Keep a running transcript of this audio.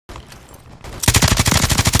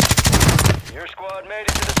Your squad made it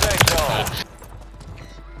to the safe zone.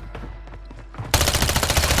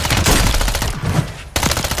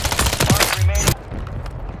 Mark remaining.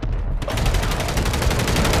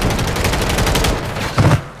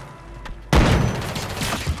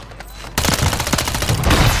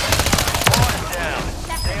 Squad down.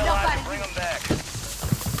 Stay alive. Bring them back.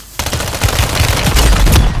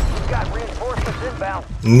 We've got reinforcements inbound.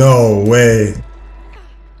 No way.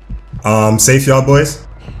 Safe y'all boys?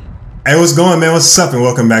 Hey, what's going, man? What's up and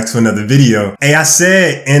welcome back to another video. Hey, I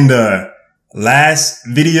said in the last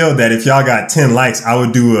video that if y'all got 10 likes, I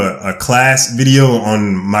would do a class video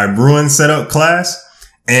on my brewing setup class.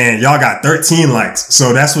 And y'all got 13 likes.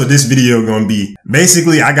 So that's what this video gonna be.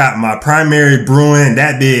 Basically, I got my primary brewing.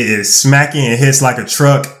 That bit is smacking and hits like a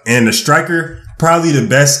truck. And the striker, probably the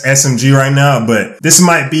best SMG right now, but this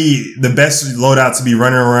might be the best loadout to be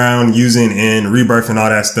running around using in Rebirth and all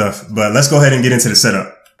that stuff. But let's go ahead and get into the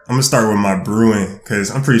setup. I'm gonna start with my brewing because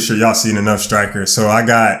I'm pretty sure y'all seen enough strikers. So I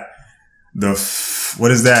got the,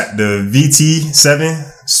 what is that? The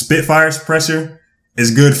VT7 Spitfire suppressor.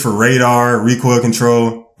 It's good for radar, recoil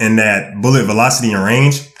control, and that bullet velocity and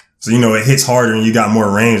range. So, you know, it hits harder and you got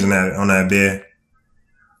more range on that bed.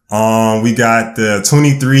 We got the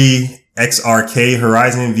 23 XRK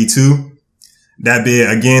Horizon V2. That bit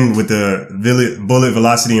again with the bullet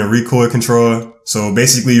velocity and recoil control. So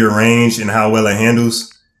basically your range and how well it handles.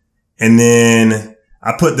 And then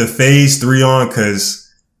I put the phase 3 on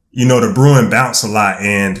because, you know, the brewing bounce a lot.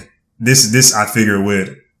 And this I figure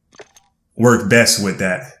would work best with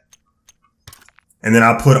that. And then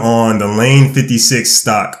I put on the Lane 56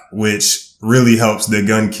 stock, which really helps the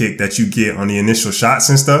gun kick that you get on the initial shots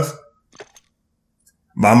and stuff.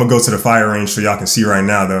 But I'm gonna go to the fire range so y'all can see right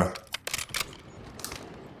now though.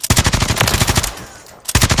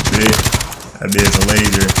 See? That bit's a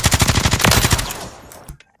laser.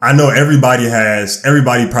 I know everybody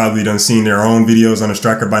probably done seen their own videos on the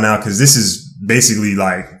striker by now, cause this is basically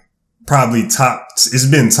like probably it's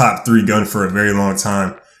been top 3 gun for a very long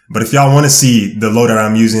time. But if y'all want to see the loadout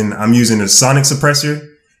I'm using a sonic suppressor,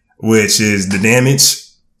 which is the damage.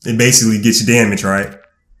 It basically gets you damage, right?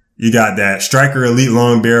 You got that Striker Elite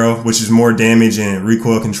Long Barrel, which is more damage and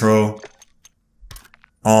recoil control.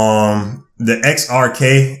 The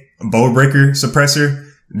XRK Bowbreaker Suppressor.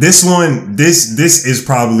 This one, this is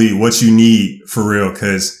probably what you need for real,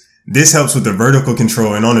 cause this helps with the vertical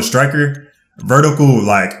control. And on the Striker, vertical,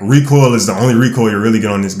 like recoil is the only recoil you really get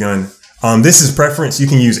on this gun. This is preference. You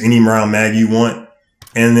can use any round mag you want.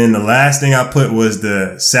 And then the last thing I put was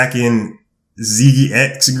the Sakin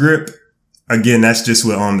ZX grip. Again, that's just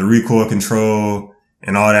with the recoil control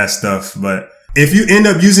and all that stuff. But if you end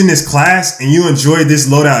up using this class and you enjoy this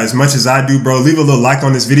loadout as much as I do, bro, leave a little like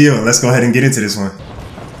on this video and let's go ahead and get into this one.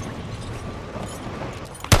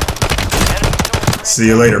 See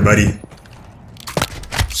you later, buddy.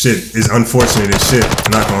 Shit is unfortunate as shit,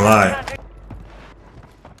 I'm not gonna lie.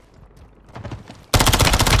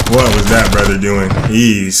 What was that brother doing?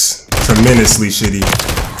 He's tremendously shitty.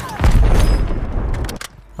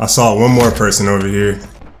 I saw one more person over here.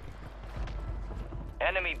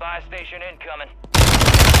 Enemy buy station incoming.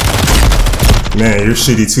 Man, you're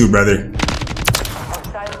shitty too, brother.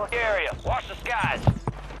 Area. Watch the skies.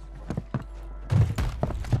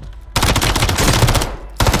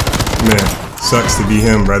 Man, sucks to be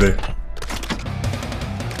him, brother.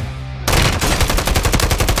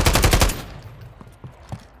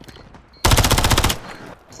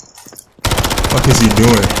 What is he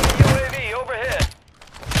doing? UAV overhead.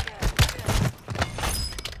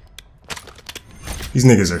 These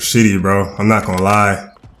niggas are shitty, bro. I'm not gonna lie.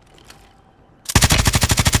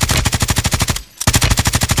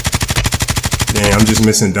 Dang, I'm just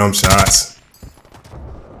missing dumb shots.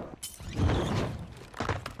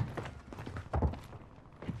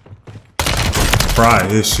 Fry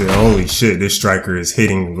this shit. Holy shit, this striker is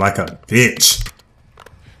hitting like a bitch.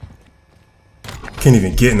 Can't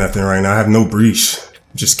even get nothing right now. I have no breach.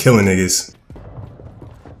 I'm just killing niggas.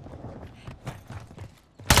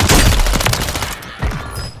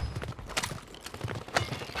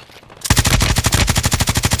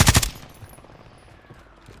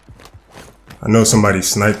 I know somebody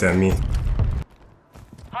sniped at me.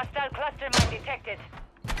 Hostile cluster mine detected.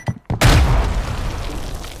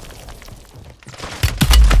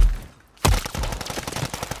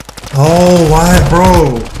 Oh, why,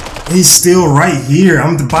 bro? He's still right here.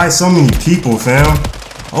 I'm by so many people, fam.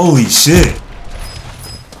 Holy shit.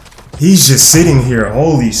 He's just sitting here.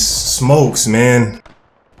 Holy smokes, man.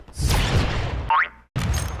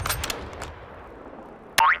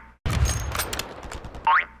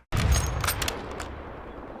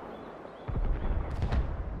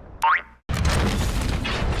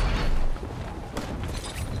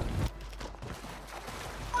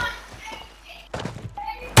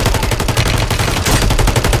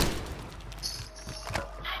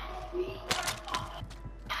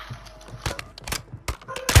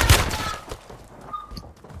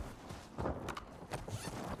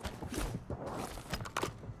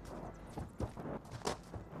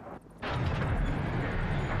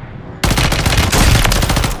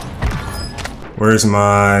 Where's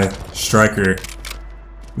my striker?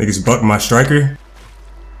 Niggas bucked my striker?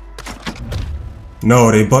 No,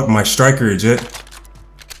 they bucked my striker, Jet.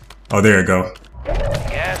 Oh, there it go.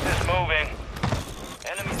 Gas is moving.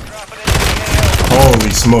 Enemies dropping into the AO. Holy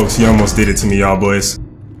smokes, he almost did it to me, y'all boys.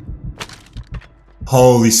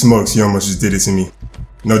 Holy smokes, he almost just did it to me.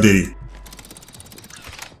 No diddy.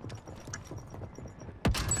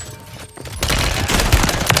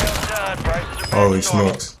 Well done. Prices are Holy back to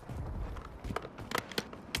normal. smokes.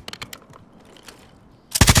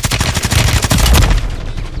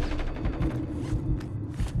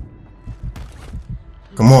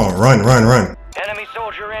 Come on, run, run, run. Enemy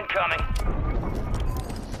soldier incoming.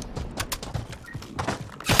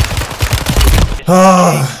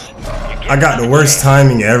 Ah, I got the worst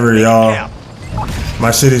timing ever, y'all.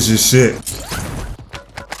 My shit is just shit.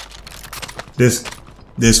 This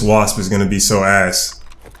wasp is gonna be so ass.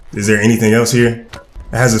 Is there anything else here? It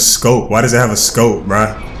has a scope. Why does it have a scope,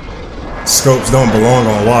 bruh? Scopes don't belong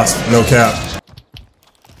on wasp. No cap.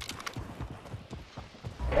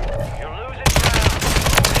 You're losing ground.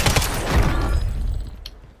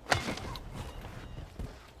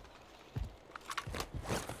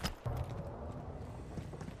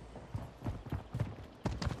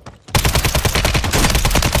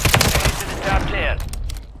 Headed to the top 10.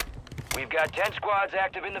 We've got 10 squads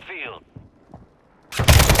active in the field.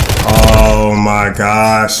 Oh my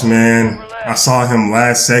gosh, man. I saw him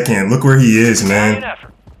last second. Look where he is, man.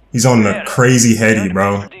 He's on the crazy heady,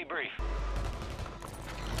 bro. Debrief.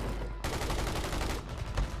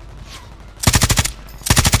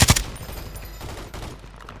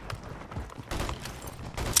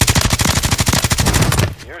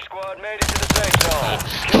 Your squad made it to the safe zone.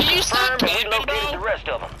 Kill Can you stop confirmed and we camping, located bro? the rest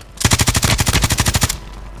of them.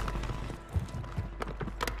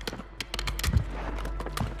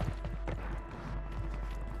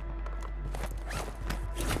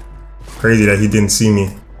 Crazy that he didn't see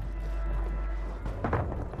me.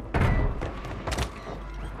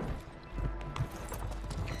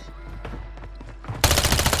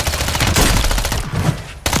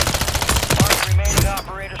 Mark remaining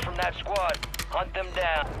operators from that squad. Hunt them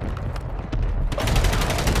down.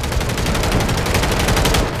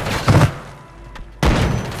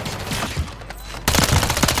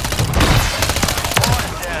 Squad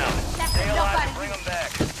down. Stay alive and bring them back.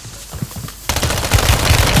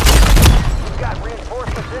 We've got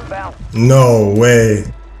reinforcements inbound. No way.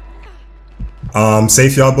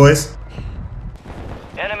 Safe, y'all boys?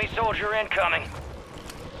 Enemy soldier incoming.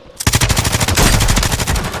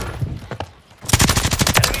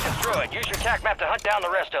 Enemy destroyed. Use your TAC map to hunt down the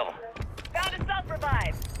rest of them. Found a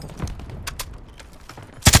self-revive.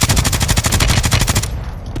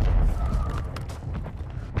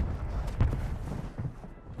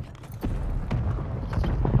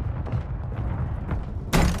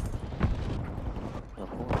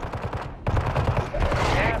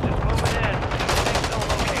 Gas is moving in. Safe zone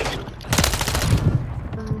located.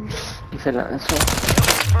 Y se lanzó.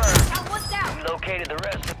 Confirmed. That one's down. We located the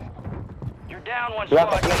rest of them. You're down one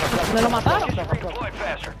squad. Me lo mataron. Just redeploy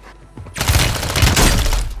faster.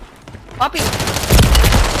 Papi.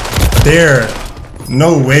 There.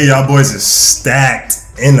 No way y'all boys is stacked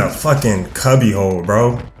in a fucking cubby hole,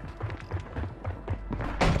 bro.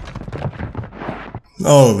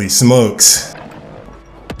 Holy smokes.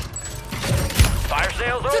 Fire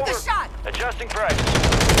sales Took a over. shot. Adjusting prices.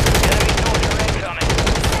 Enemy soldier incoming.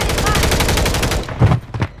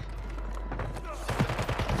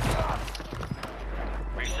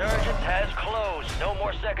 Resurgence has closed. No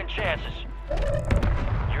more second chances.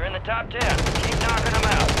 You're in the top 10. Keep knocking them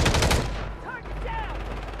out. Target down.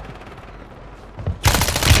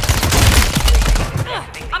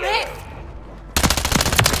 I'm hit.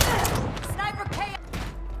 Sniper K.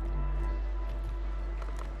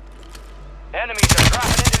 Enemies are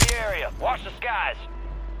dropping into the area. Watch the skies.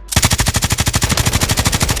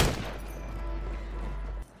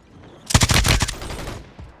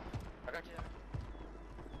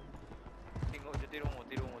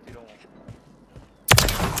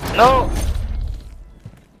 No.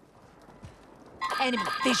 Enemy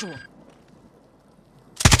visual.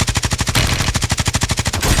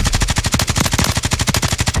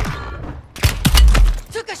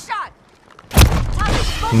 Took a shot.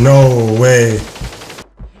 No way.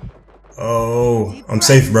 Oh, I'm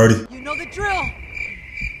safe, Brody. You know the drill.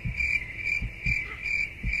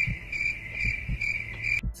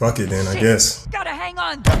 Fuck it then, I guess. Gotta hang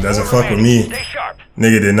on. Doesn't fuck with me. Stay sharp.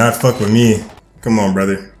 Nigga did not fuck with me. Come on,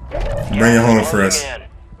 brother. Bring it home for us. Closing in.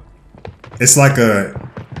 It's like a...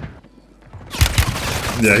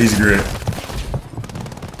 Yeah, he's great.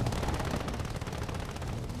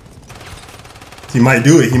 He might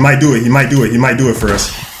do it. He might do it. He might do it. He might do it for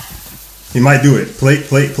us. He might do it. Plate,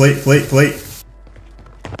 plate, plate, plate, plate.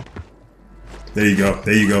 There you go.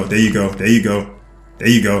 There you go. There you go. There you go. There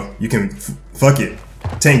you go. You can fuck it.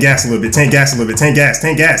 Tank gas a little bit. Tank gas a little bit. Tank gas.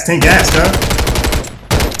 Tank gas. Tank gas, bro.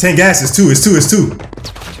 Tank gas is 2. It's 2. It's 2.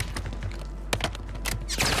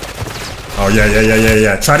 Oh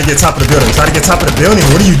yeah. Try to get top of the building. Try to get top of the building.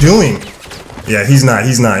 What are you doing? Yeah, he's not.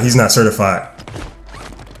 He's not. He's not certified.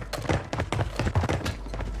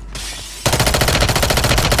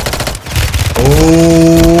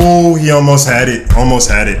 Oh, he almost had it. Almost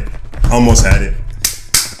had it. Almost had it.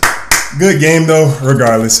 Good game though,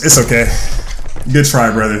 regardless. It's okay. Good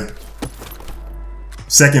try, brother.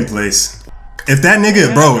 Second place. If that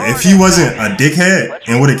nigga, bro, if he wasn't a dickhead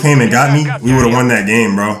and would have came and got me, we would have won that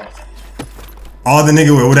game, bro. All the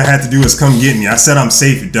nigga would have had to do is come get me. I said I'm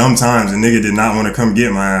safe dumb times and nigga did not want to come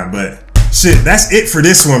get my ass, but shit, that's it for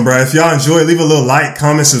this one, bro. If y'all enjoyed, leave a little like,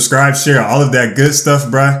 comment, subscribe, share, all of that good stuff,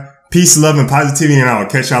 bro. Peace, love, and positivity, and I will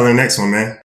catch y'all in the next one, man.